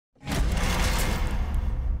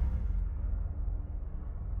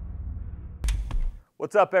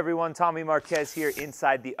What's up, everyone? Tommy Marquez here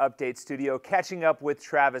inside the Update Studio, catching up with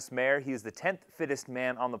Travis Mayer. He is the 10th fittest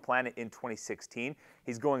man on the planet in 2016.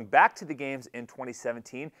 He's going back to the games in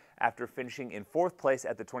 2017 after finishing in 4th place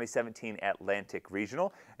at the 2017 Atlantic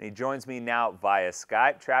Regional. And he joins me now via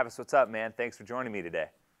Skype. Travis, what's up, man? Thanks for joining me today.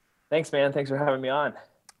 Thanks, man. Thanks for having me on.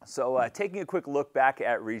 So taking a quick look back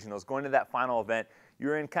at regionals, going to that final event,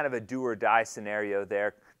 you're in kind of a do-or-die scenario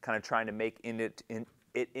there, kind of trying to make it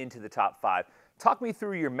into the top 5. Talk me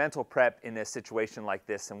through your mental prep in a situation like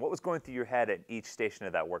this and what was going through your head at each station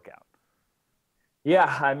of that workout.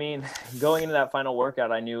 Yeah, I mean, going into that final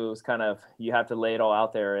workout, I knew it was kind of, you have to lay it all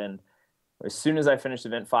out there. And as soon as I finished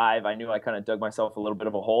event 5, I knew I kind of dug myself a little bit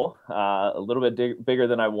of a hole, a little bit bigger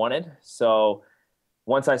than I wanted. So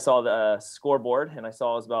once I saw the scoreboard and I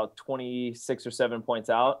saw it was about 26 or 7 points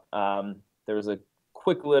out, there was a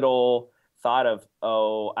quick little thought of,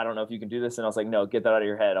 oh, I don't know if you can do this. And I was like, no, get that out of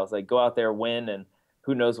your head. I was like, go out there, win, and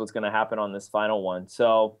who knows what's going to happen on this final one.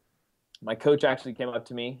 So my coach actually came up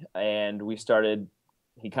to me and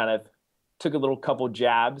he kind of took a little couple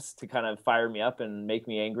jabs to kind of fire me up and make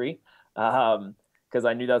me angry, because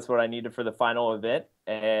I knew that's what I needed for the final event.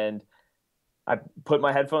 And I put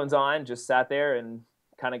my headphones on, just sat there and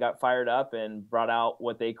kind of got fired up and brought out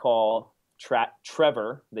what they call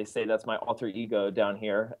Trevor. They say that's my alter ego down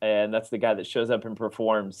here, and that's the guy that shows up and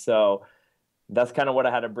performs. So that's kind of what I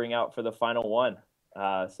had to bring out for the final one.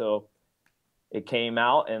 So it came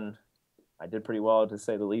out, and I did pretty well, to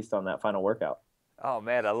say the least, on that final workout. Oh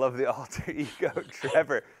man, I love the alter ego,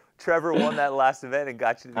 Trevor. Trevor won that last event and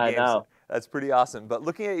got you to the games. I know. That's pretty awesome. But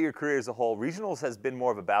looking at your career as a whole, regionals has been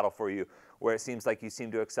more of a battle for you, where it seems like you seem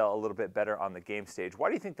to excel a little bit better on the game stage. Why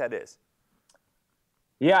do you think that is?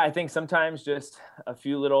 Yeah, I think sometimes just a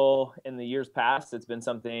few little in the years past, it's been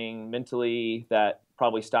something mentally that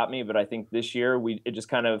probably stopped me. But I think this year it just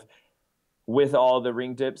kind of, with all the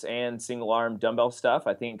ring dips and single arm dumbbell stuff,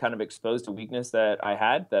 I think it kind of exposed a weakness that I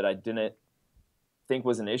had that I didn't think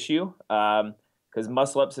was an issue. Because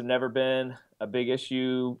muscle ups have never been a big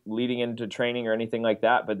issue leading into training or anything like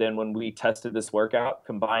that. But then when we tested this workout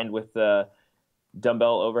combined with the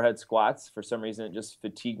dumbbell overhead squats, for some reason it just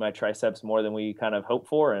fatigued my triceps more than we kind of hoped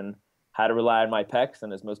for, and had to rely on my pecs.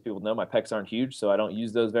 And as most people know, my pecs aren't huge, so I don't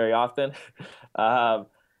use those very often.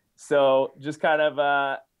 So just kind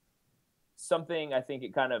of something, I think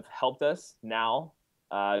it kind of helped us now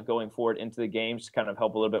going forward into the games to kind of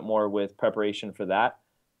help a little bit more with preparation for that.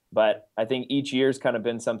 But I think each year's kind of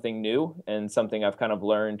been something new and something I've kind of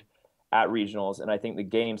learned at regionals. And I think the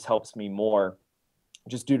games helps me more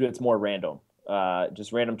just due to it's more random.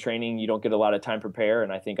 Just random training, you don't get a lot of time to prepare,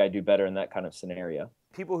 and I think I do better in that kind of scenario.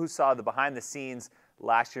 People who saw the behind the scenes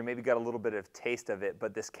last year maybe got a little bit of taste of it,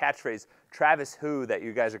 but this catchphrase, Travis Who, that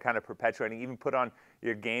you guys are kind of perpetuating, even put on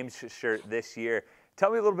your games shirt this year. Tell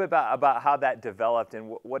me a little bit about how that developed,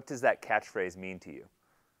 and what does that catchphrase mean to you?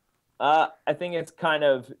 I think it's kind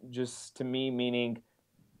of just, to me, meaning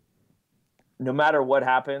no matter what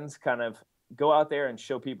happens, kind of go out there and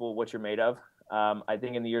show people what you're made of. I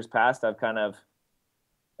think in the years past, I've kind of,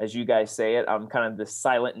 as you guys say it, I'm kind of the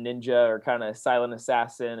silent ninja or kind of silent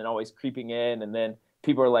assassin and always creeping in. And then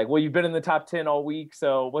people are like, well, you've been in the top 10 all week,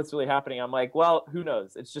 so what's really happening? I'm like, well, who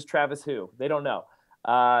knows? It's just Travis Who. They don't know.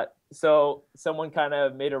 So someone kind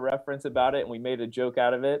of made a reference about it, and we made a joke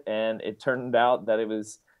out of it. And it turned out that it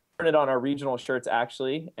was printed on our regional shirts,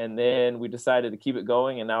 actually. And then we decided to keep it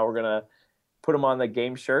going, and now we're going to put them on the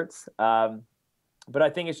game shirts. But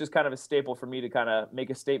I think it's just kind of a staple for me to kind of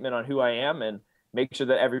make a statement on who I am and make sure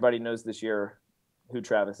that everybody knows this year who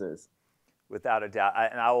Travis is. Without a doubt.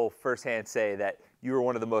 And I will firsthand say that you are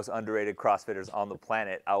one of the most underrated CrossFitters on the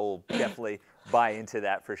planet. I will definitely buy into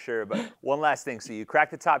that for sure. But one last thing. So you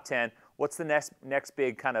cracked the top 10. What's the next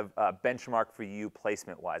big kind of benchmark for you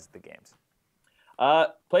placement-wise at the games?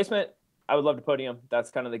 Placement, I would love to podium.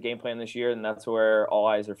 That's kind of the game plan this year, and that's where all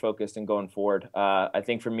eyes are focused and going forward. I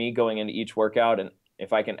think for me, going into each workout, and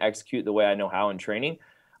if I can execute the way I know how in training,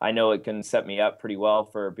 I know it can set me up pretty well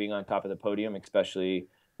for being on top of the podium, especially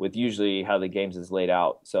with usually how the games is laid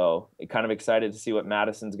out. So I'm kind of excited to see what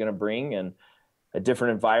Madison's going to bring, and a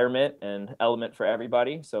different environment and element for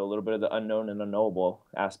everybody. So a little bit of the unknown and unknowable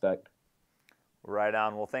aspect. Right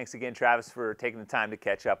on. Well, thanks again, Travis, for taking the time to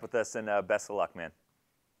catch up with us, and best of luck, man.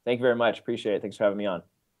 Thank you very much. Appreciate it. Thanks for having me on.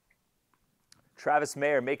 Travis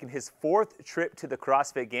Mayer making his 4th trip to the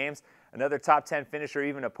CrossFit Games, another top 10 finish or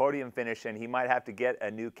even a podium finish, and he might have to get a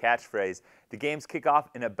new catchphrase. The games kick off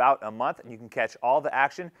in about a month, and you can catch all the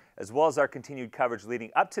action as well as our continued coverage leading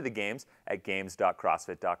up to the games at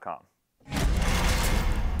games.crossfit.com.